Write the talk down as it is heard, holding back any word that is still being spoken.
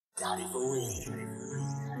Got it for real.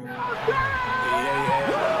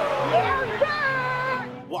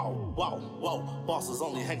 Whoa. Bosses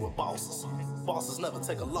only hang with bosses. Bosses never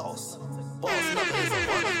take a loss. Boss never is a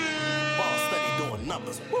runner. Boss steady doing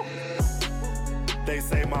numbers. Woo. They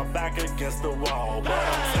say my back against the wall, but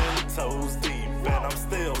I'm 10 toes deep and I'm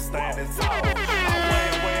still standing tall.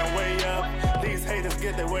 I'm way up. These haters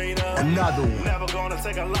get their weight up. Another one. Never gonna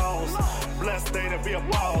take a loss. Blessed day to be a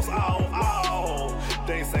boss. Oh.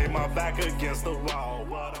 They say my back against the wall,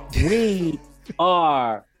 but I'm We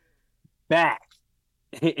are back.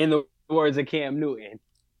 In the words of Cam Newton,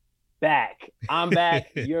 back. I'm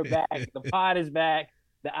back. You're back. The pod is back.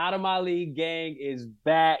 The Out of My League gang is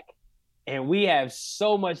back. And we have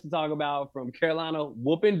so much to talk about from Carolina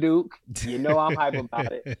whooping Duke. You know I'm hype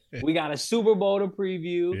about it. We got a Super Bowl to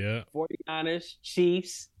preview. Yeah. 49ers,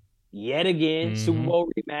 Chiefs, yet again. Super Bowl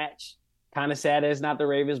rematch. Kind of sad that it's not the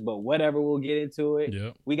Ravens, but whatever, we'll get into it.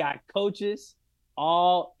 Yep. We got coaches.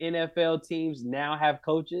 All NFL teams now have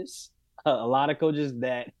coaches. A lot of coaches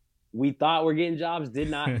that we thought were getting jobs did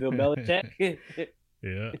not. Bill Belichick.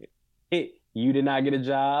 Yeah. You did not get a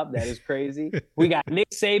job. That is crazy. We got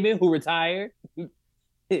Nick Saban, who retired.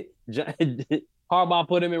 Harbaugh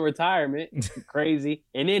put him in retirement. Crazy.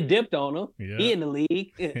 And then dipped on him. Yeah. He in the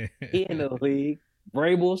league.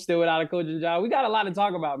 Vrabel still without a coaching job. We got a lot to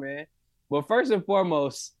talk about, man. But first and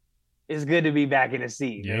foremost, it's good to be back in the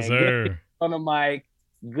seat. Yes, man. sir. On the mic.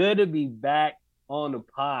 Good to be back on the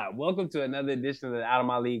pod. Welcome to another edition of the Out of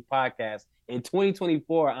My League podcast. In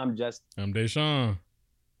 2024, I'm Dashawn.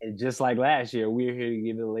 And just like last year, we're here to give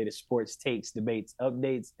you the latest sports takes, debates,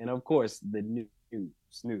 updates, and of course, the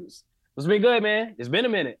news. It's been good, man. It's been a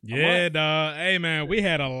minute. Yeah, dog. Hey, man, we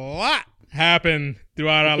had a lot happen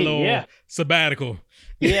throughout our little sabbatical.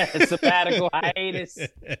 Yeah, sabbatical, hiatus,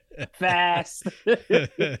 fast,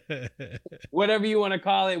 whatever you want to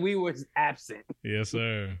call it. We was absent. Yes,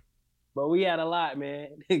 sir. But we had a lot, man.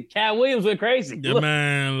 Cat Williams went crazy. Yeah,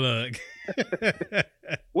 man, look.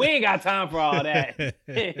 We ain't got time for all that.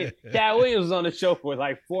 Cat Williams was on the show for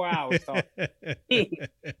like 4 hours. Him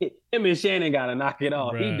and Shannon got to knock it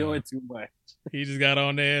off. Bruh. He doing too much. He just got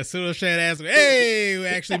on there. As soon as Shannon asked me, hey,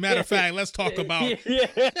 actually, matter of fact, let's talk about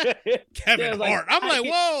Kevin Hart. I'm like,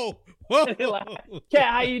 whoa. Like,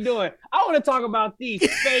 Cat, how you doing? I want to talk about these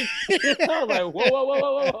fake. I was like,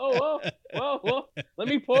 whoa. Let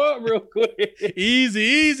me pour up real quick.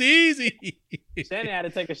 Easy. Shannon had to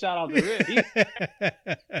take a shot off the rip.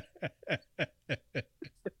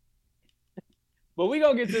 But we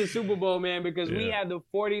going to get to the Super Bowl, man, because we have the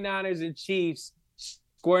 49ers and Chiefs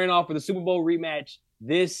squaring off for the Super Bowl rematch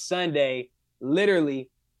this Sunday, literally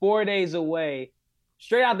 4 days away.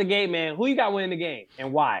 Straight out the gate, man, who you got winning the game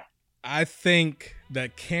and why? I think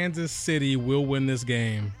that Kansas City will win this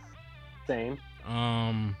game. Same.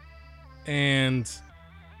 And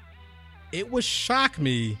it would shock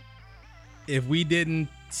me if we didn't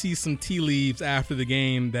see some tea leaves after the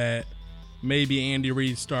game that maybe Andy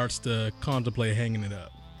Reid starts to contemplate hanging it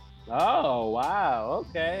up. Oh, wow.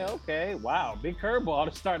 Okay. Wow. Big curveball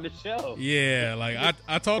to start the show. Yeah, like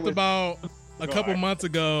I talked about a couple months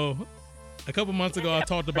ago. I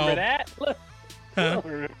talked about that. Look. I don't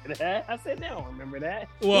remember that. I said, no, I don't remember that.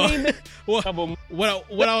 What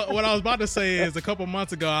I was about to say is a couple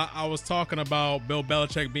months ago, I was talking about Bill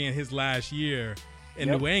Belichick being his last year in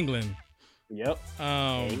New England. Yep.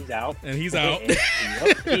 And he's out. Yep,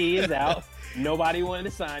 he is out. Nobody wanted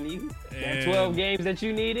to sign you. That 12 games that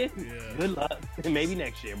you needed. Yeah. Good luck. Maybe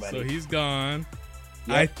next year, buddy. So he's gone.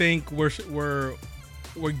 Yep. I think we're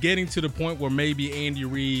getting to the point where maybe Andy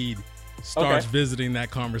Reid starts visiting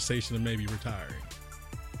that conversation of maybe retiring.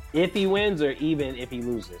 If he wins or even if he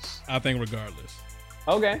loses? I think regardless.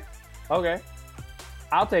 Okay.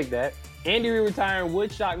 I'll take that. Andy Reid retiring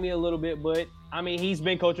would shock me a little bit, but, I mean, he's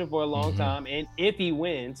been coaching for a long time, and if he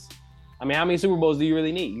wins, I mean, how many Super Bowls do you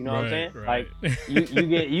really need? You know what I'm saying? Right. Like,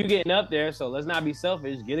 you getting up there, so let's not be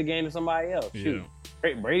selfish. Get a game to somebody else. Shoot.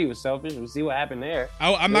 Brady was selfish. We'll see what happened there.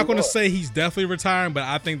 I'm not going to say he's definitely retiring, but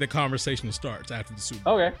I think the conversation starts after the Super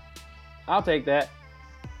Bowl. Okay. I'll take that.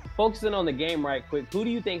 Focusing on the game right quick, who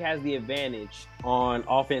do you think has the advantage on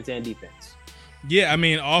offense and defense? Yeah, I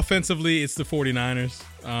mean, offensively, it's the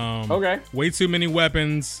 49ers. Way too many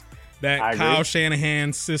weapons. That Kyle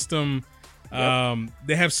Shanahan system,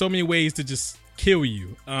 they have so many ways to just kill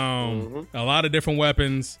you. A lot of different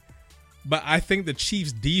weapons. But I think the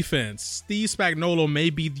Chiefs' defense, Steve Spagnuolo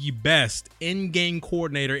may be the best in-game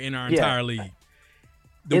coordinator in our entire league.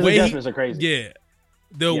 His adjustments are crazy. Yeah.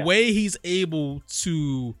 The way he's able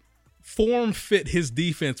to form fit his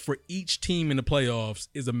defense for each team in the playoffs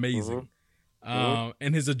is amazing.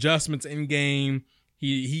 And his adjustments in game,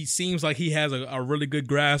 He seems like he has a really good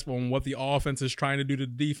grasp on what the offense is trying to do to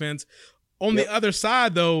the defense. On the other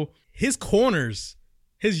side, though, his corners,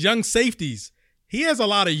 his young safeties, he has a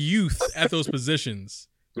lot of youth at those positions,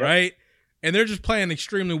 right? And they're just playing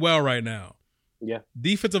extremely well right now. Yeah.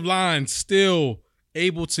 Defensive line still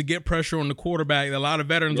able to get pressure on the quarterback. A lot of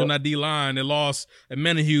veterans on that D-line. They lost a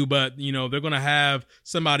Menahue, but, they're going to have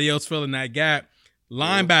somebody else filling that gap.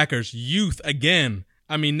 Linebackers, youth again.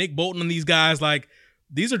 I mean, Nick Bolton and these guys,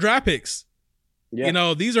 these are draft picks.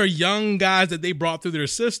 Yeah. These are young guys that they brought through their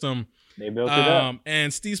system. They built it up.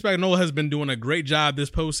 And Steve Spagnuolo has been doing a great job this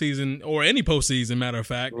postseason, or any postseason, matter of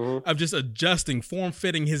fact, of just adjusting,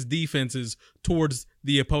 form-fitting his defenses towards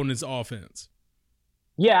the opponent's offense.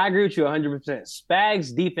 Yeah, I agree with you 100%.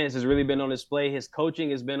 Spag's defense has really been on display. His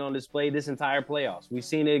coaching has been on display this entire playoffs. We've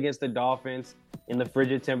seen it against the Dolphins in the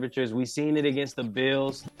frigid temperatures. We've seen it against the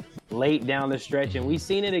Bills late down the stretch. And we've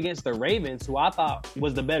seen it against the Ravens, who I thought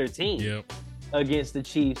was the better team against the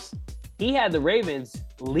Chiefs. He had the Ravens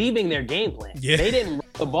leaving their game plan. Yeah. They didn't run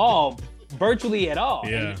the ball virtually at all.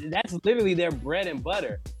 Yeah. And that's literally their bread and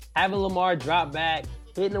butter. Having Lamar drop back,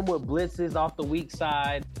 hitting them with blitzes off the weak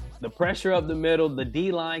side, the pressure up the middle, the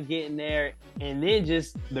D-line getting there, and then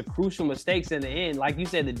just the crucial mistakes in the end. Like you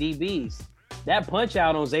said, the DBs. That punch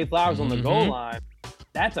out on Zay Flowers on the goal line,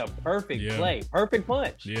 that's a perfect play. Perfect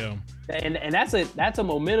punch. Yeah. And that's a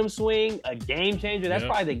momentum swing, a game changer. That's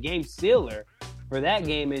probably the game sealer for that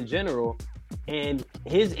game in general. And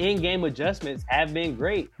his in-game adjustments have been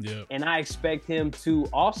great. Yep. And I expect him to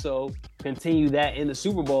also continue that in the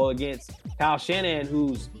Super Bowl against Kyle Shanahan,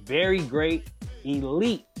 who's very great,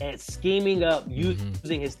 elite at scheming up,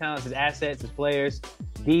 using his talents, his assets, his players.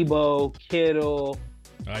 Debo, Kittle,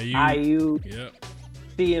 Ayuk,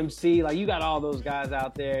 CMC. You got all those guys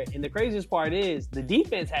out there. And the craziest part is the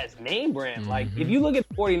defense has name brand. If you look at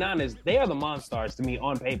the 49ers, they are the Monstars to me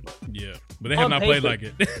on paper. Yeah, but they have not played like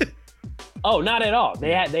it. Oh, not at all.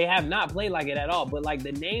 They have not played like it at all. But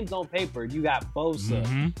the names on paper, you got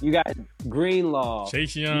Bosa, you got Greenlaw,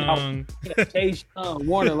 Chase Young, Chase Young,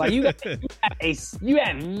 Warner. You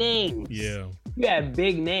have names. Yeah, you have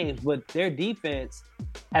big names, but their defense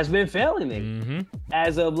has been failing them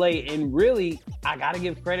as of late. And really, I got to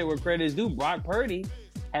give credit where credit is due. Brock Purdy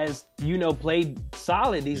has, played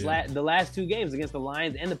solid the last two games against the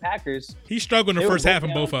Lions and the Packers. He struggled in the first half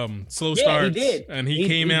in both of them. Slow starts. He did. And he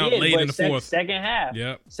came out late in the fourth. Second half.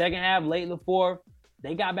 Yep. Second half, late in the fourth.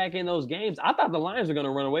 They got back in those games. I thought the Lions were going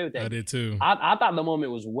to run away with that. I did too. I thought the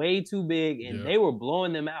moment was way too big, and they were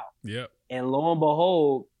blowing them out. Yep. And lo and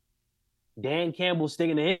behold, Dan Campbell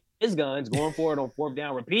sticking to his guns, going for it on fourth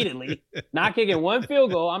down repeatedly, not kicking one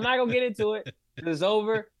field goal. I'm not going to get into it. It's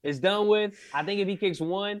over. It's done with. I think if he kicks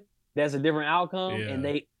one, that's a different outcome. Yeah.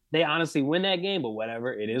 And they honestly win that game, but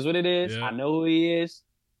whatever. It is what it is. Yeah. I know who he is.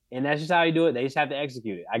 And that's just how you do it. They just have to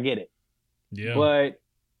execute it. I get it. Yeah. But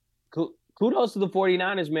kudos to the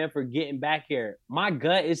 49ers, man, for getting back here. My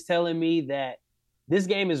gut is telling me that this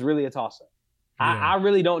game is really a toss-up. Yeah. I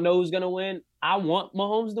really don't know who's going to win. I want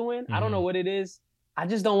Mahomes to win. I don't know what it is. I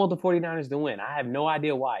just don't want the 49ers to win. I have no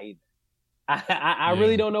idea why either. I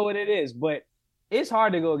really don't know what it is, but it's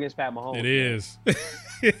hard to go against Pat Mahomes. It is.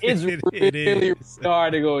 It's really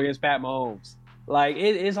hard to go against Pat Mahomes.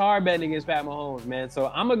 It's hard betting against Pat Mahomes, man. So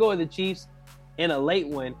I'm going to go with the Chiefs in a late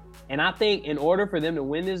one. And I think in order for them to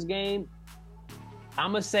win this game,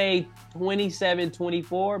 I'm going to say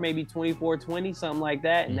 27-24, maybe 24-20, something like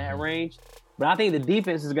that, in that range. But I think the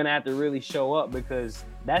defense is going to have to really show up because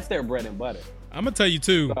that's their bread and butter. I'm going to tell you,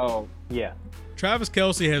 too. So, yeah. Travis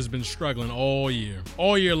Kelce has been struggling all year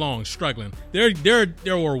long, struggling.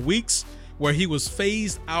 There were weeks where he was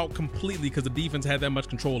phased out completely because the defense had that much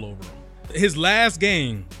control over him. His last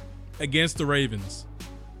game against the Ravens,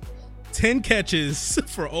 10 catches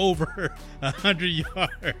for over 100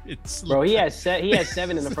 yards. Bro, he had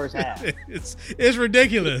 7 in the first half. It's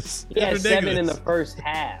ridiculous. He had 7 in the first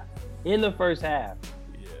half. Yeah,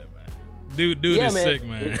 man. Dude is sick,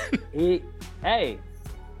 man. Hey.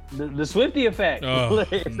 The Swifty effect. Oh,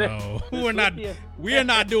 no. We are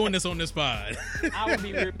not doing this on this pod. I would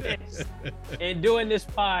be remiss in doing this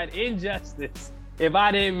pod injustice if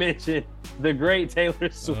I didn't mention the great Taylor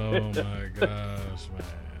Swift. Oh, my gosh, man.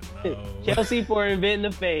 No. Kelce for inventing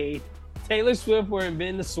the fade. Taylor Swift for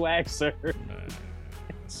inventing the swag surf.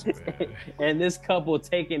 And this couple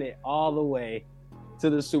taking it all the way to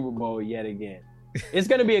the Super Bowl yet again. It's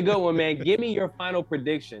going to be a good one, man. Give me your final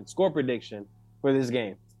score prediction for this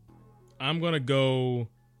game. I'm going to go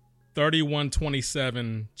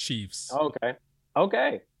 31-27 Chiefs.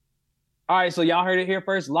 Okay. All right, so y'all heard it here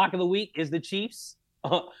first. Lock of the week is the Chiefs.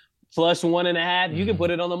 plus 1.5. You can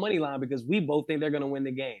put it on the money line because we both think they're going to win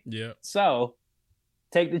the game. Yeah. So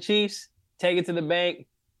take the Chiefs, take it to the bank,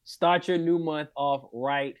 start your new month off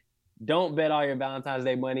right. Don't bet all your Valentine's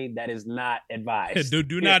Day money. That is not advised.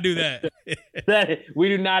 do not do that. We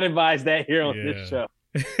do not advise that here on this show.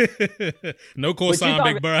 No cosign,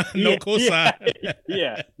 big bro. No cosign.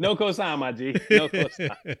 Yeah. No cosign, my G. No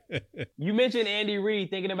cosign. You mentioned Andy Reid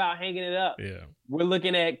thinking about hanging it up. Yeah. We're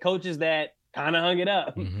looking at coaches that kind of hung it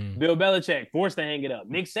up. Bill Belichick forced to hang it up.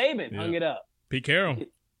 Nick Saban hung it up. Pete Carroll.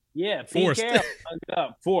 Yeah. Pete Carroll hung it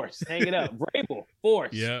up. Forced. Hang it up. Vrabel.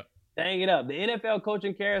 Forced. Yeah. Hang it up. The NFL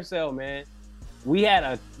coaching carousel, man. We had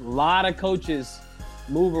a lot of coaches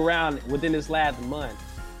move around within this last month.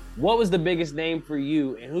 What was the biggest name for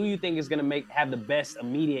you, and who you think is going to have the best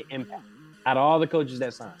immediate impact out of all the coaches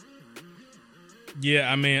that signed?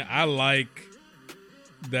 Yeah, I mean, I like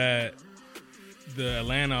that the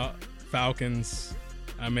Atlanta Falcons.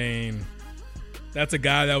 I mean, that's a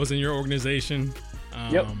guy that was in your organization.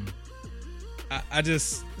 Yep. I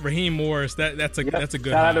just Raheem Morris. That's a good. Shout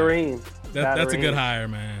hire. out to Raheem. That's a good hire,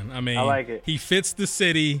 man. I mean, I like it. He fits the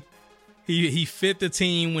city. He fit the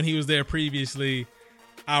team when he was there previously.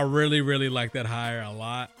 I really, really like that hire a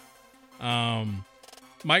lot.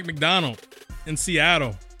 Mike McDonald in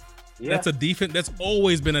Seattle. Yeah. That's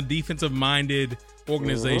always been a defensive-minded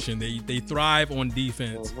organization. They thrive on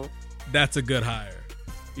defense. That's a good hire.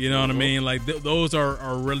 You know what I mean? Like those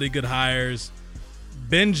are really good hires.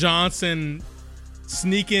 Ben Johnson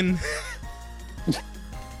sneaking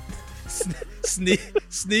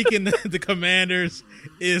the Commanders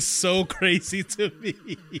is so crazy to me.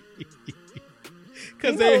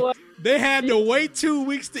 Because they had to wait 2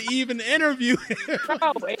 weeks to even interview him.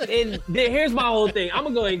 And here's my whole thing. I'm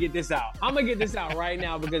going to go ahead and get this out. I'm going to get this out right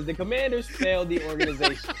now because the Commanders failed the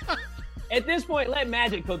organization. At this point, let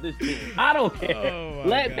Magic coach this team. I don't care.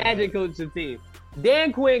 Let Magic coach the team.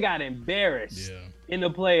 Dan Quinn got embarrassed in the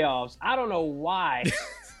playoffs. I don't know why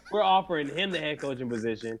we're offering him the head coaching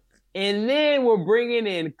position. And then we're bringing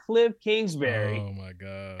in Cliff Kingsbury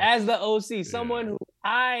as the OC, someone who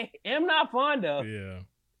I am not fond of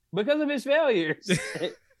because of his failures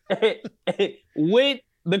with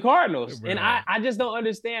the Cardinals. And I just don't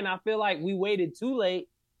understand. I feel like we waited too late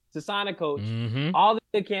to sign a coach. All the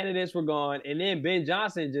good candidates were gone. And then Ben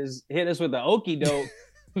Johnson just hit us with the okie doke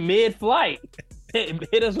mid-flight.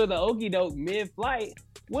 Hit us with the okie doke mid-flight.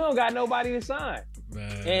 We don't got nobody to sign.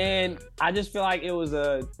 Man. And I just feel like it was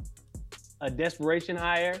a desperation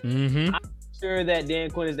hire. I'm sure that Dan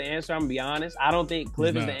Quinn is the answer. I'm going to be honest. I don't think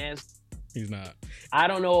Cliff is the answer. He's not. I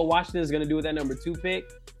don't know what Washington is going to do with that number 2 pick.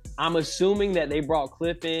 I'm assuming that they brought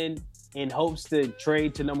Cliff in hopes to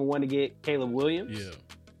trade to number 1 to get Caleb Williams. Yeah.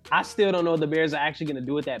 I still don't know what the Bears are actually going to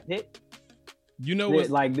do with that pick. You know what?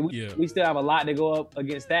 We still have a lot to go up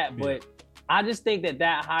against that, but I just think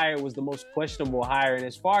that hire was the most questionable hire. And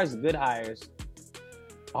as far as the good hires,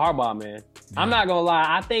 Harbaugh, man. Yeah. I'm not going to lie.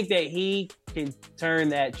 I think that he can turn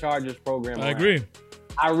that Chargers program around. I agree.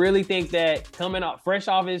 I really think that coming up fresh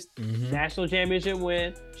off his national championship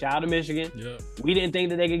win, shout out to Michigan. Yep. We didn't think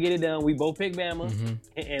that they could get it done. We both picked Bama.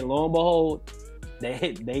 And lo and behold,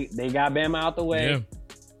 they got Bama out the way. Yeah.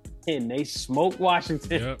 And they smoked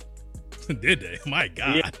Washington. Yep. Did they? My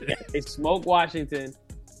God. Yeah, they smoked Washington.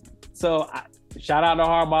 So shout out to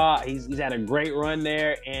Harbaugh. He's had a great run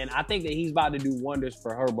there. And I think that he's about to do wonders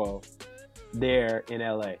for Herbo there in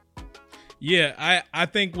LA. Yeah, I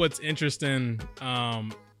think what's interesting,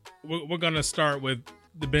 we're going to start with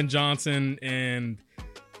the Ben Johnson and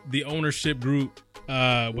the ownership group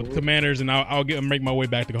with Commanders, and I'll make my way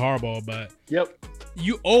back to Harbaugh. But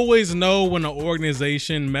you always know when an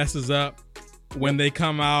organization messes up when they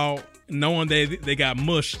come out knowing they got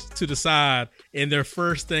mushed to the side, and their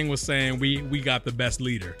first thing was saying, we got the best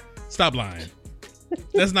leader. Stop lying.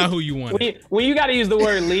 That's not who you want. When you got to use the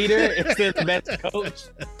word leader instead of the best coach,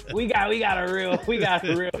 we got a real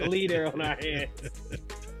leader on our hands.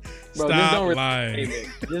 Bro, stop lying.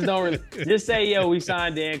 Just say, yo, we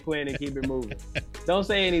signed Dan Quinn and keep it moving. Don't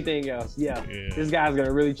say anything else. Yeah. This guy's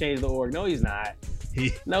gonna really change the org. No, he's not.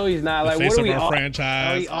 No, he's not. Like, what are we all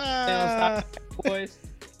franchise? Boys.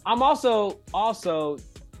 I'm also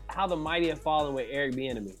how the mighty have fallen with Eric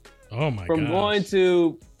Bieniemy. Oh my god! From going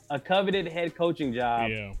to a coveted head coaching job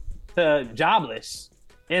to jobless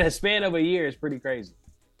in a span of a year is pretty crazy.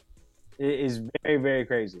 It is very, very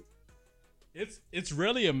crazy. It's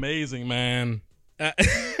really amazing, man.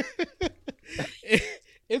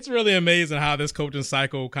 It's really amazing how this coaching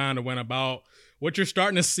cycle kind of went about. What you're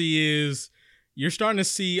starting to see is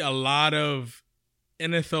a lot of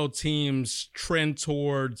NFL teams trend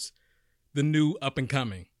towards the new up and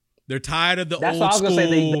coming. They're tired of the That's old what I was school. Gonna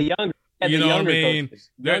say, the younger. You know what I mean?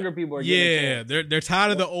 Younger people are they're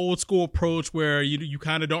tired of the old school approach where you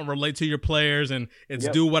kind of don't relate to your players and it's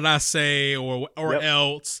do what I say or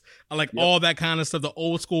else, like all that kind of stuff. The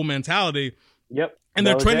old school mentality. Yep. And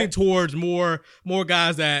they're trending towards more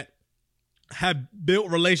guys that have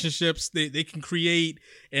built relationships. They can create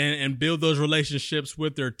and build those relationships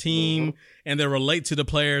with their team and they relate to the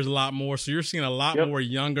players a lot more. So you're seeing a lot more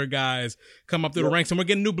younger guys come up through the ranks, and we're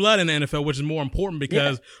getting new blood in the NFL, which is more important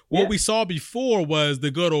because what we saw before was the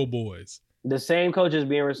good old boys. The same coaches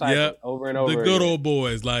being recycled over and over. The good old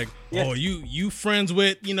boys, like, oh, you friends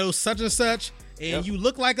with, such and such, and you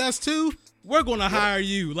look like us too. We're going to hire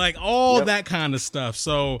you, like all that kind of stuff.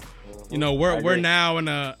 So, we're now in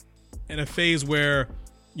a phase where,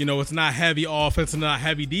 it's not heavy offense and not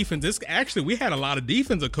heavy defense. We had a lot of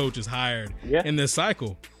defensive coaches hired in this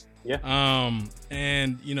cycle. Yeah.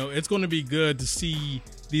 And it's going to be good to see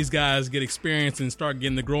these guys get experience and start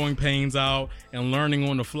getting the growing pains out and learning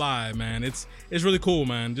on the fly, man. It's really cool,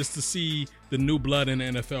 man, just to see the new blood in the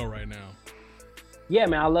NFL right now. Yeah,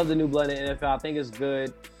 man, I love the new blood in the NFL. I think it's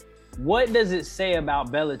good. What does it say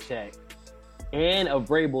about Belichick and of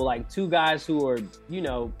Vrabel, like two guys who are,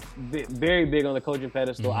 very big on the coaching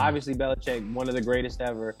pedestal? Obviously, Belichick, one of the greatest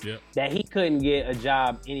ever, that he couldn't get a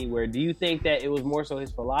job anywhere. Do you think that it was more so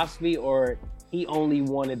his philosophy or he only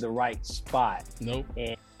wanted the right spot? Nope.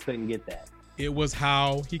 And couldn't get that? It was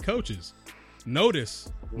how he coaches. Notice,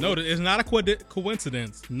 it's not a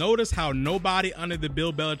coincidence. Notice how nobody under the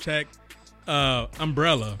Bill Belichick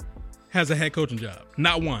umbrella has a head coaching job.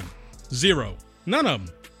 Not one. Zero. None of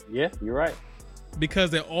them. Yeah, you're right.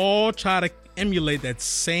 Because they all try to emulate that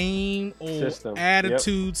same old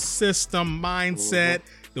attitude, system, mindset,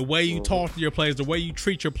 the way you talk to your players, the way you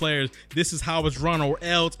treat your players. This is how it's run or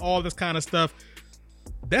else, all this kind of stuff.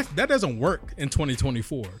 That doesn't work in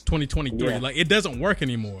 2024, 2023. Yeah. Like, it doesn't work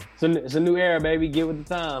anymore. It's a new era, baby. Get with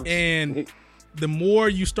the times. And the more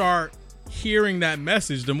you start hearing that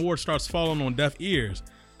message, the more it starts falling on deaf ears.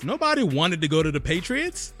 Nobody wanted to go to the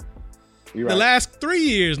Patriots. You're right. The last 3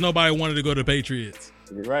 years, nobody wanted to go to the Patriots.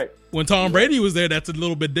 You're right. When Tom Brady was there, that's a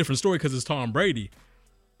little bit different story because it's Tom Brady.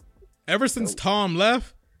 Ever since Tom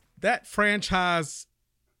left, that franchise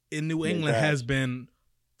in New England has been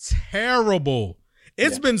terrible.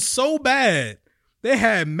 It's been so bad. They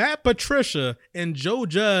had Matt Patricia and Joe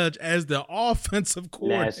Judge as the offensive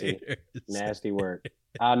coordinators. Nasty work.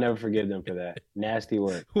 I'll never forgive them for that. Nasty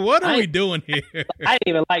work. What are we doing here? I didn't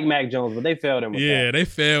even like Mac Jones, but they failed him with that. They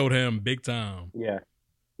failed him big time. Yeah,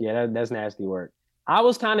 that's nasty work. I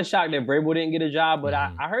was kind of shocked that Vrabel didn't get a job, but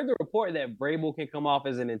I heard the report that Vrabel can come off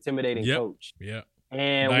as an intimidating coach. Yeah.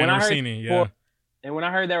 And when I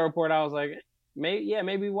heard that report, I was like,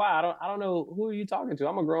 maybe why? I don't know, who are you talking to?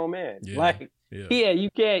 I'm a grown man. Yeah.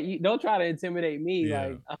 You don't try to intimidate me. Yeah.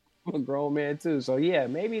 Like, I'm a grown man too. So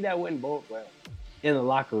maybe that wouldn't bode well in the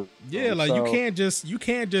locker room. Yeah, like you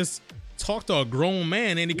can't just talk to a grown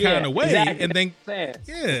man any kind of way and then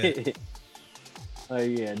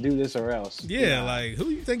do this or else. Yeah, like who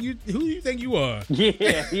you think you are?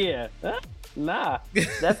 Yeah. Nah,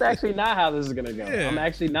 that's actually not how this is gonna go. I'm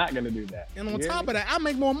actually not gonna do that. And on top of that, I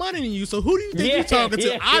make more money than you. So who do you think you're talking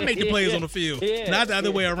to? I make the plays on the field, not the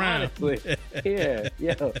other way around. Honestly.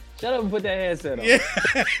 Yo, shut up and put that headset on. Put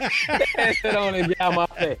that headset on and get out my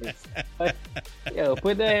face. Yo,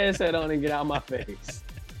 put that headset on and get out my face.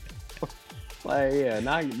 Like,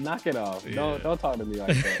 knock it off. Don't talk to me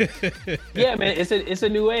like that. Yeah, man, it's a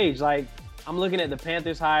new age. Like, I'm looking at the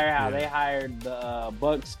Panthers hire, how they hired the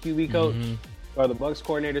Bucks QB coach, or the Bucks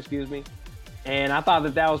coordinator, excuse me. And I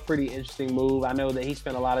thought that was pretty interesting move. I know that he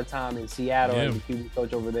spent a lot of time in Seattle as the QB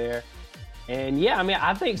coach over there. And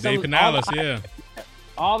I think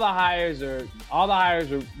all the hires are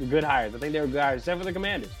good hires. I think they were good hires, except for the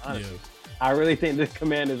Commanders, honestly. I really think the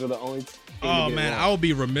Commanders are the only team. Oh, man, I would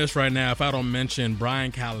be remiss right now if I don't mention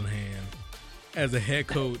Brian Callahan as a head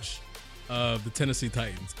coach of the Tennessee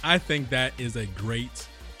Titans. I think that is a great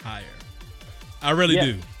hire. I really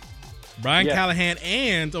do. Brian Callahan,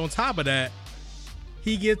 and on top of that,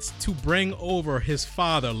 he gets to bring over his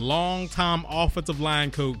father, longtime offensive line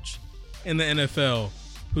coach in the NFL,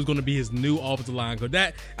 who's going to be his new offensive line coach.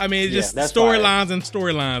 It's just storylines and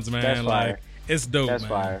storylines, man. That's fire. It's dope, man. That's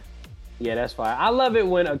fire. Yeah, that's fine. I love it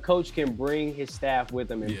when a coach can bring his staff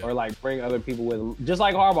with him or like bring other people with him. Just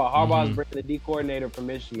like Harbaugh. Harbaugh's bringing the D coordinator from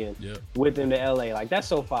Michigan with him to LA. Like, that's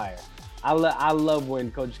so fire. I love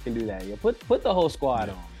when coaches can do that. Yeah, put the whole squad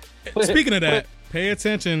on. Speaking of that, pay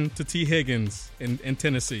attention to T. Higgins in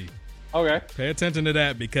Tennessee. Okay. Pay attention to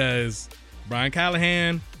that because Brian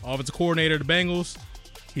Callahan, offensive coordinator of the Bengals,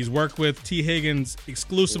 He's worked with T. Higgins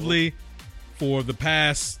exclusively for the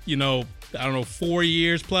past, 4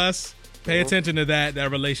 years plus. Pay attention to that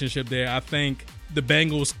relationship there. I think the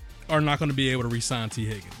Bengals are not going to be able to re-sign T.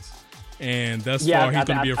 Higgins. And thus far, he's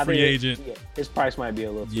going to be a free agent. His price might be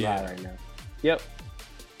a little too high right now. Yep.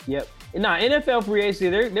 Now, NFL free agency,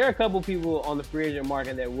 there are a couple people on the free agent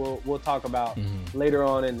market that we'll talk about later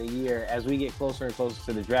on in the year as we get closer and closer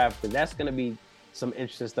to the draft, because that's going to be some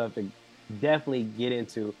interesting stuff to definitely get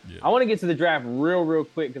into. Yeah. I want to get to the draft real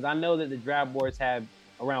quick, because I know that the draft boards have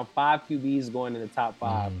around 5 QBs going in the top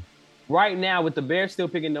 5. Right now, with the Bears still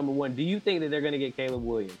picking number 1, do you think that they're going to get Caleb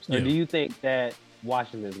Williams? Or do you think that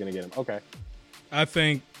Washington is going to get him? Okay.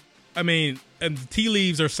 And the tea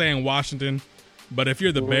leaves are saying Washington, but if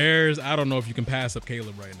you're the Bears, I don't know if you can pass up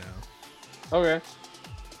Caleb right now. Okay.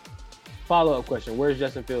 Follow-up question. Where's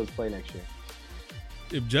Justin Fields play next year?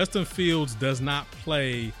 If Justin Fields does not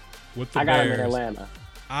play with the Bears, I got him in Atlanta.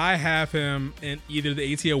 I have him in either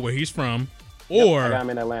the ATL where he's from, or I got him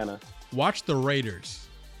in Atlanta. Watch the Raiders.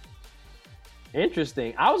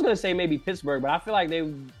 Interesting. I was going to say maybe Pittsburgh, but I feel like they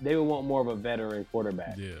would want more of a veteran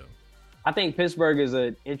quarterback. Yeah. I think Pittsburgh is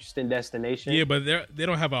an interesting destination. Yeah, but they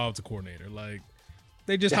don't have an offensive coordinator. Like,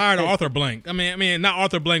 they just hired Arthur Blank. I mean, not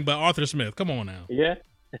Arthur Blank, but Arthur Smith. Come on now. Yeah.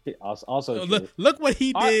 Also look what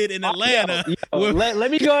he did in Atlanta. Let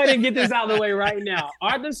me go ahead and get this out of the way right now.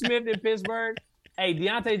 Arthur Smith in Pittsburgh. Hey,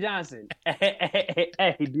 Deontay Johnson. Hey,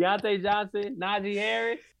 Deontay Johnson, Najee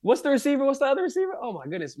Harris. What's the receiver? What's the other receiver? Oh, my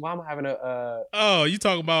goodness. Why am I having you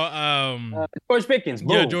talking about George Pickens.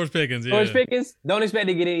 Boom. Yeah, George Pickens. Yeah. George Pickens, don't expect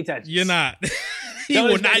to get any touches. You're not. He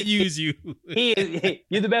will not use you.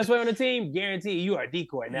 You're the best player on the team. Guarantee you are a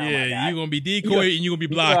decoy now. Yeah, you're going to be decoy and you're going to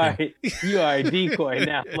be blocking. You are a decoy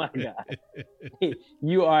now, my God.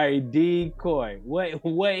 You are a decoy.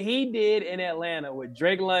 What he did in Atlanta with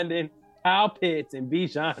Drake London, Kyle Pitts, and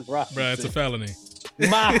Bijan Robinson. Bro, it's a felony.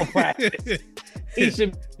 Malpractice. He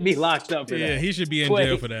should be locked up for that. Yeah, he should be in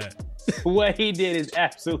jail for that. What he did is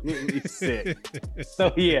absolutely sick.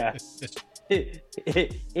 So, yeah.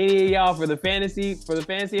 Any of y'all for the fantasy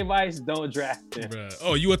advice, don't draft him. Bruh.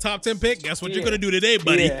 Oh, you a top 10 pick? Guess what you're gonna do today,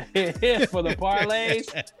 buddy? Yeah. For the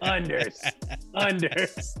parlays, unders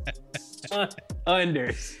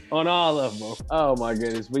on all of them. Oh my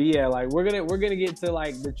goodness. But yeah, like we're gonna get to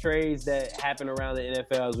like the trades that happen around the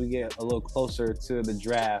NFL as we get a little closer to the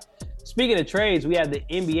draft. Speaking of trades, we have the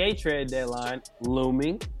NBA trade deadline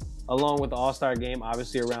looming, along with the All-Star game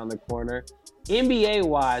obviously around the corner.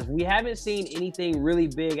 NBA-wise, we haven't seen anything really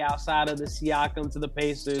big outside of the Siakam to the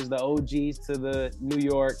Pacers, the OGs to the New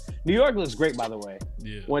York. New York looks great, by the way.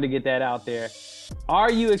 Yeah. Wanted to get that out there.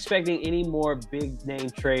 Are you expecting any more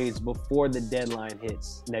big-name trades before the deadline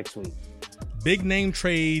hits next week? Big-name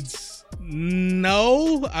trades?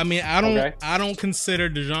 No. I mean, I don't consider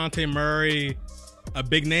DeJounte Murray a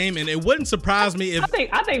big name, and it wouldn't surprise me if I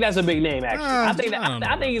think that's a big name. Actually,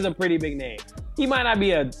 I think he's a pretty big name. He might not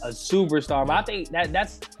be a superstar, but I think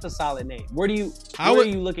that's a solid name. Where are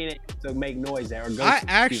you looking at to make noise there? I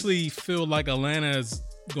actually feel like Atlanta is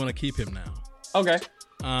going to keep him now. Okay.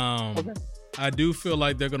 I do feel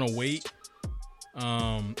like they're going to wait,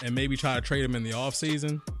 and maybe try to trade him in the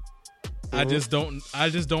offseason. I just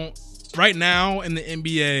don't. Right now in the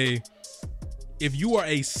NBA, if you are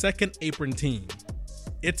a second apron team,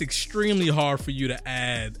 it's extremely hard for you to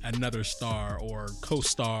add another star or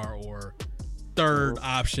co-star or third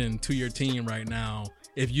option to your team right now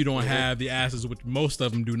if you don't have the assets, which most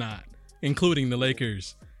of them do not, including the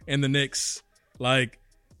Lakers and the Knicks. Like,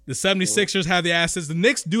 the 76ers have the assets. The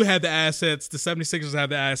Knicks do have the assets. The 76ers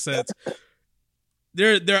have the assets.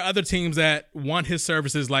 There are other teams that want his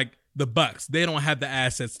services, like the Bucks. They don't have the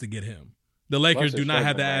assets to get him. The Lakers do not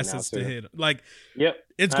have the assets to hit him. Like,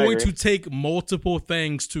 it's going to take multiple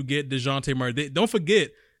things to get DeJounte Murray. Don't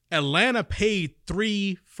forget, Atlanta paid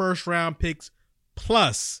 3 first-round picks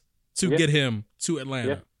plus to get him to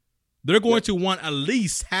Atlanta. They're going to want at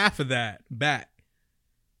least half of that back.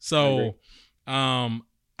 So,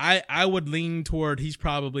 I would lean toward he's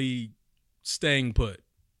probably staying put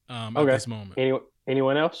at this moment.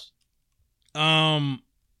 Anyone else?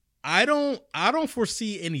 I don't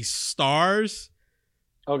foresee any stars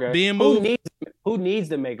being moved. Who needs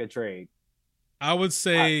to make a trade? I would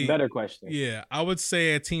say better question. Yeah, I would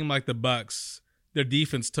say a team like the Bucks, their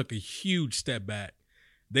defense took a huge step back.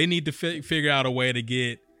 They need to figure out a way to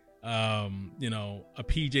get a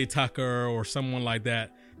PJ Tucker or someone like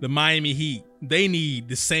that. The Miami Heat, they need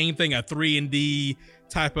the same thing, a 3-and-D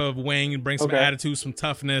type of wing, and bring some attitude, some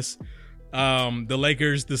toughness. The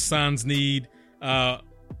Lakers, the Suns need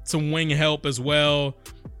some wing help as well.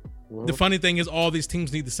 The funny thing is all these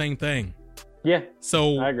teams need the same thing. Yeah.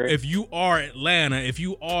 So I agree. if you are Atlanta, if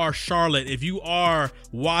you are Charlotte, if you are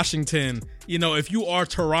Washington, if you are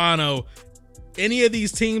Toronto, any of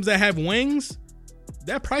these teams that have wings,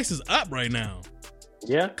 that price is up right now.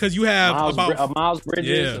 Yeah. Because you have Miles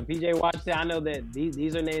Bridges, PJ Washington. I know that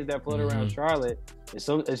these are names that float around Charlotte. And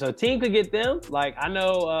so a team could get them. Like, I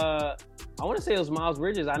know, I want to say it was Miles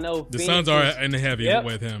Bridges. I know the Suns are in the heavy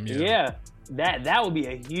with him. Yeah. That would be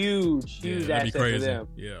a huge asset for them.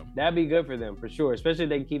 Yeah. That'd be good for them for sure. Especially if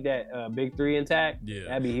they can keep that big three intact. Yeah.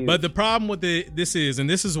 That'd be huge. But the problem with this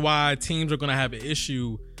is why teams are going to have an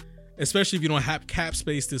issue, especially if you don't have cap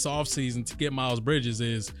space this offseason to get Miles Bridges,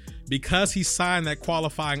 is because he signed that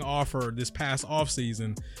qualifying offer this past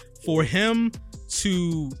offseason. For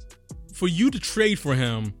you to trade for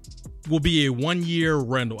him will be a 1 year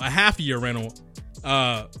rental, a half year rental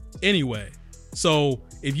anyway. So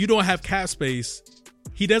if you don't have cap space,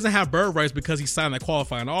 he doesn't have bird rights because he signed that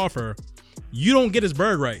qualifying offer. You don't get his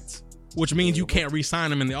bird rights, which means you can't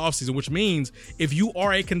re-sign him in the offseason, which means if you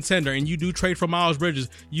are a contender and you do trade for Miles Bridges,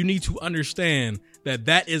 you need to understand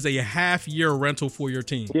that is a half year rental for your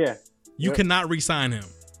team. Yeah. You cannot re-sign him.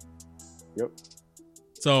 Yep.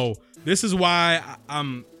 So this is why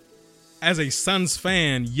I'm, as a Suns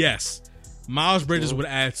fan, yes, Miles Bridges would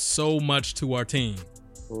add so much to our team.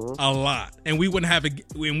 A lot. And we wouldn't have to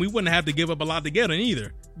give up a lot to get him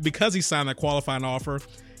either, because he signed that qualifying offer.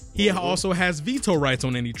 He also has veto rights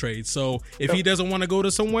on any trade. So if he doesn't want to go to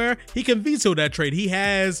somewhere, he can veto that trade. He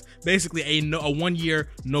has basically a 1 year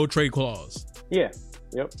no trade clause. Yeah.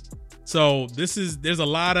 Yep. So there's a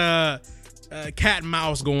lot of cat and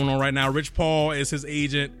mouse going on right now. Rich Paul is his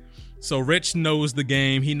agent. So Rich knows the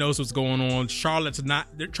game. He knows what's going on. Charlotte's not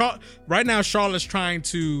right now. Charlotte's trying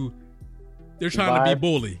to be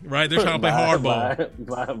bully, right? They're trying to play hardball.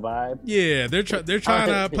 Vibe. Yeah, they're trying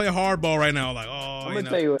to play hardball right now. Like, I'm gonna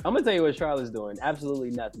tell you what Charlotte's doing. Absolutely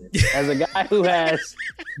nothing. As a guy who has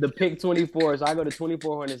the pick 24, so I go to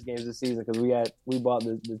 24 Hornets games this season because we bought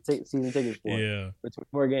the season tickets for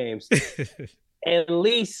 24 games. And at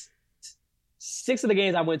least 6 of the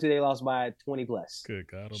games I went to, they lost by 20 plus. Good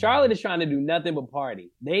God. Charlotte is trying to do nothing but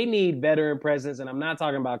party. They need veteran presence, and I'm not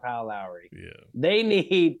talking about Kyle Lowry. Yeah. They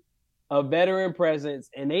need a veteran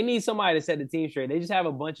presence, and they need somebody to set the team straight. They just have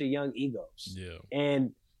a bunch of young egos. Yeah.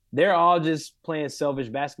 And they're all just playing selfish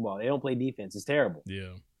basketball. They don't play defense. It's terrible.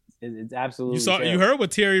 Yeah. It's absolutely terrible. You heard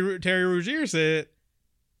what Terry Rozier said.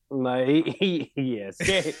 Like,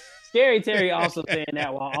 Scary Terry also saying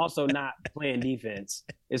that while also not playing defense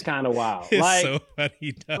is kind of wild. It's so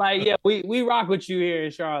funny. Like, yeah, we rock with you here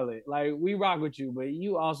in Charlotte. Like, we rock with you, but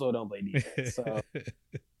you also don't play defense. So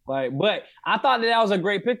but I thought that was a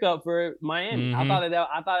great pickup for Miami. I thought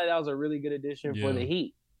that was a really good addition for the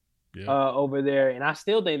Heat over there, and I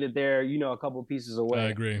still think that they're a couple pieces away. I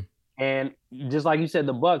agree. And just like you said,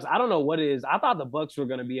 the Bucks. I don't know what it is. I thought the Bucks were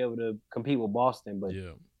going to be able to compete with Boston, but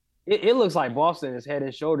it looks like Boston is head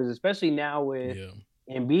and shoulders, especially now with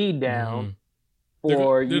Embiid down. They're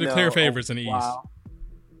the clear favorites in the East.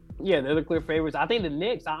 Yeah, they're the clear favorites. I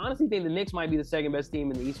honestly think the Knicks might be the second best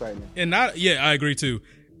team in the East right now. And I agree too.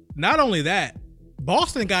 Not only that,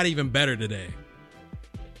 Boston got even better today.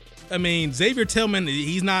 I mean, Xavier Tillman,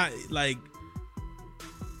 he's not like,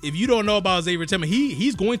 if you don't know about Xavier Tillman,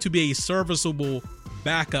 he's going to be a serviceable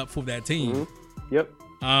backup for that team. Yep.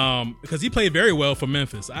 Because he played very well for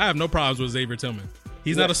Memphis. I have no problems with Xavier Tillman.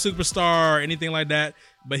 He's not a superstar or anything like that,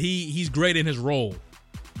 but he's great in his role.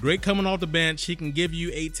 Great coming off the bench. He can give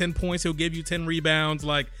you 8-10 points. He'll give you 10 rebounds.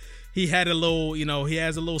 Like, he had a little, he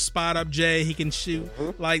has a little spot up Jay. He can shoot.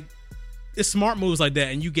 Like, it's smart moves like that,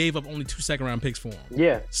 and you gave up only 2 second-round picks for him.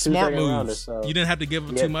 Yeah. Smart moves. You didn't have to give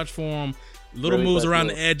up too much for him. Little really moves around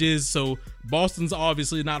the edges. So Boston's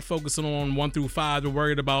obviously not focusing on 1 through 5. They're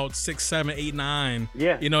worried about 6, 7, 8, 9.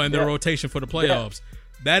 In their rotation for the playoffs.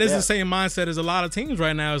 That is the same mindset as a lot of teams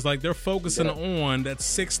right now. Is like they're focusing on that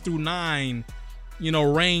 6 through 9,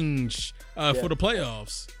 range for the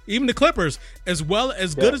playoffs. Even the Clippers, as well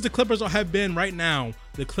as good as the Clippers have been right now,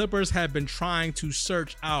 the Clippers have been trying to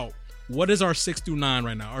search out what is our 6 through 9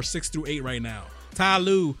 right now, our 6 through 8 right now. Ty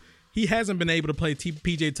Lue, he hasn't been able to play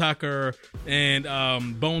PJ Tucker and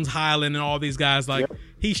Bones Highland and all these guys. Like,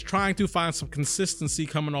 he's trying to find some consistency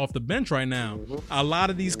coming off the bench right now. A lot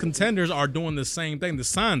of these contenders are doing the same thing. The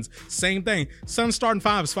Suns, same thing. Suns starting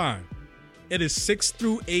 5 is fine. It is 6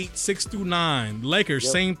 through 8, 6 through 9.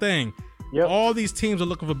 Lakers, same thing. All these teams are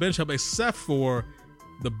looking for bench help except for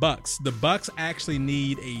the Bucks. The Bucks actually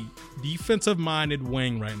need a defensive-minded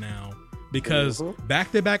wing right now because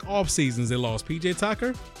back-to-back off seasons, they lost PJ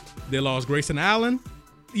Tucker. They lost Grayson Allen.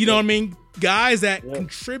 You know what I mean? Guys that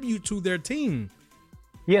contribute to their team.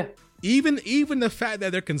 Yeah. Even the fact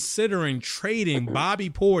that they're considering trading Bobby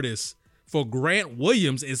Portis for Grant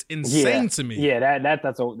Williams is insane to me. Yeah,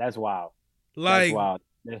 that's wild. Like, that's wild.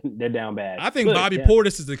 They're down bad. I think Bobby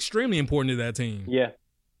Portis is extremely important to that team. Yeah.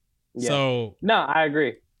 So no, I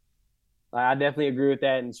agree. I definitely agree with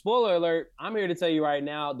that. And spoiler alert, I'm here to tell you right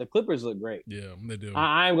now, the Clippers look great. Yeah, they do.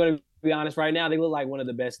 I'm going to be honest right now, they look like one of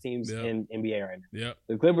the best teams in NBA right now. Yep.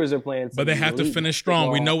 The Clippers are playing, but they have to finish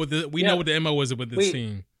strong. We know what the MO is with this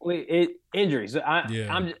team. Injuries.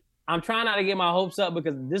 I'm trying not to get my hopes up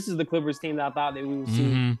because this is the Clippers team that I thought that we would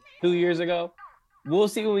see 2 years ago. We'll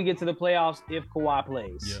see when we get to the playoffs if Kawhi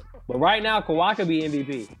plays. Yep. But right now, Kawhi could be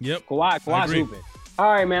MVP. Yep. Kawhi's hooping.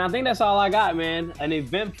 All right, man. I think that's all I got, man. An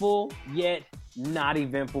eventful yet not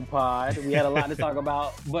eventful pod. We had a lot to talk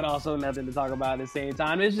about, but also nothing to talk about at the same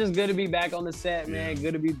time. It's just good to be back on the set, man.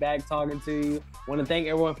 Good to be back talking to you. Want to thank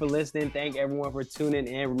everyone for listening. Thank everyone for tuning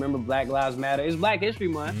in. Remember, Black Lives Matter. It's Black History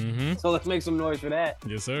Month, so let's make some noise for that.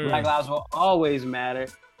 Yes, sir. Black lives will always matter.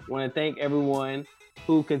 Want to thank everyone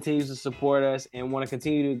who continues to support us and want to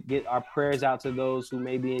continue to get our prayers out to those who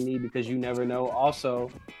may be in need because you never know. Also,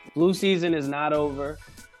 flu season is not over.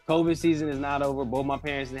 COVID season is not over. Both my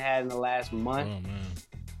parents had in the last month.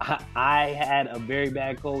 Oh, man. I had a very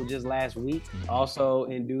bad cold just last week, also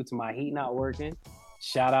due to my heat not working.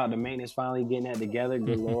 Shout out to maintenance finally getting that together.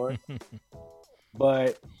 Good Lord.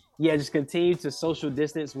 But yeah, just continue to social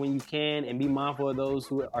distance when you can and be mindful of those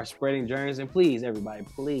who are spreading germs. And please, everybody,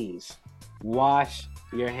 please wash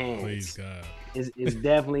your hands. Please, God. It's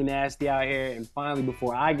definitely nasty out here. And finally,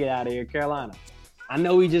 before I get out of here, Carolina. I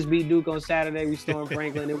know we just beat Duke on Saturday. We stormed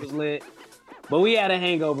Franklin. It was lit. But we had a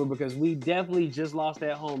hangover because we definitely just lost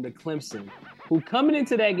at home to Clemson, who coming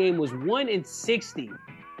into that game was 1-60.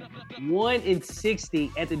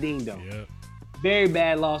 1-60 at the Dean Dome. Yep. Very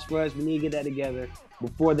bad loss for us. We need to get that together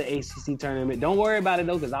before the ACC tournament. Don't worry about it,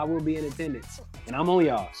 though, because I will be in attendance. And I'm on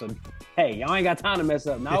y'all. So, hey, y'all ain't got time to mess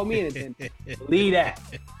up. Not with me in attendance. Leave that.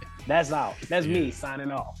 That's out. That's me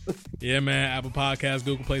signing off. Yeah, man. Apple Podcasts,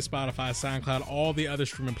 Google Play, Spotify, SoundCloud, all the other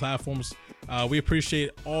streaming platforms. We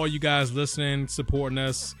appreciate all you guys listening, supporting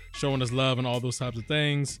us, showing us love, and all those types of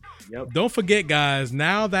things. Yep. Don't forget, guys,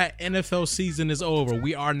 now that NFL season is over,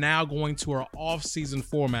 we are now going to our off-season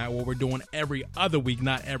format where we're doing every other week,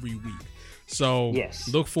 not every week. So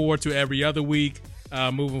look forward to every other week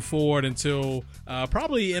moving forward until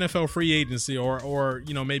probably NFL free agency or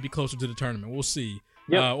maybe closer to the tournament. We'll see.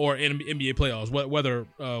 Or NBA playoffs, whether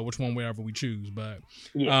which one, wherever we choose. But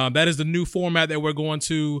that is the new format that we're going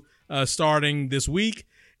to starting this week,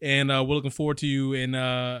 and we're looking forward to you in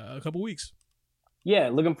a couple weeks. Yeah,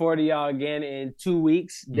 looking forward to y'all again in 2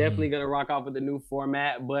 weeks. Definitely going to rock off with the new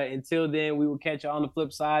format. But until then, we will catch you on the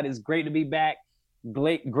flip side. It's great to be back.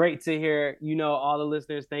 Great to hear, all the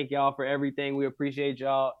listeners. Thank y'all for everything. We appreciate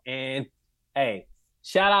y'all. And, hey,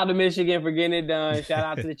 shout out to Michigan for getting it done. Shout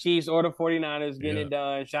out to the Chiefs or the 49ers getting it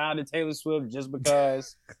done. Shout out to Taylor Swift just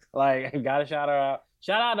because, gotta shout her out.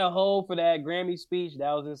 Shout out to Ho for that Grammy speech.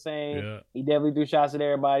 That was insane. Yeah. He definitely threw shots at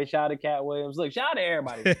everybody. Shout out to Cat Williams. Look, shout out to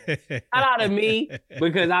everybody. Shout out to me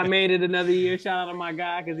because I made it another year. Shout out to my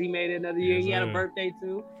guy because he made it another year. He had a birthday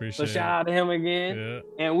too. So shout out to him again.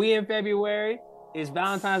 Yeah. And we in February. It's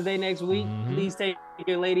Valentine's Day next week. Please take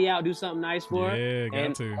your lady out, do something nice for her. Yeah,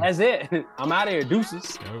 got to. That's it. I'm out of here.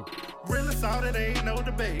 Deuces. Go. Really solid, ain't no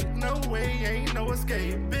debate. No way, ain't no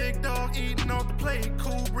escape. Big dog eating off the plate.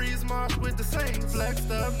 Cool breeze march with the Saints. Flexed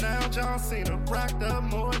up now, John Cena. Rocked up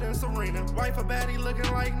more than Serena. Wife a baddie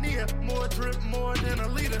looking like Nia. More drip, more than a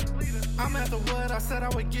leader. I'm after what I said I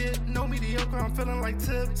would get. No mediocre, I'm feeling like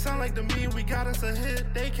Tip. Sound like to me, we got us a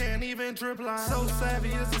hit. They can't even drip line. So savvy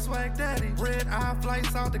is a swag daddy. Red eye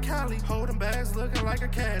flights out to Cali. Holding bags looking like a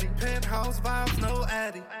caddy. Penthouse vibes, no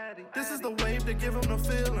addy. This is the wave to give them the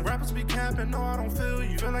feeling. Rappers be capping, no, I don't feel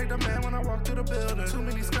you. Feel like the man when I walk through the building. Too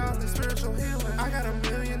many scars and spiritual healing. I got a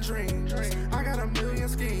million dreams. I got a million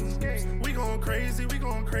schemes. We going crazy, we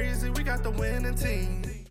got the winning team.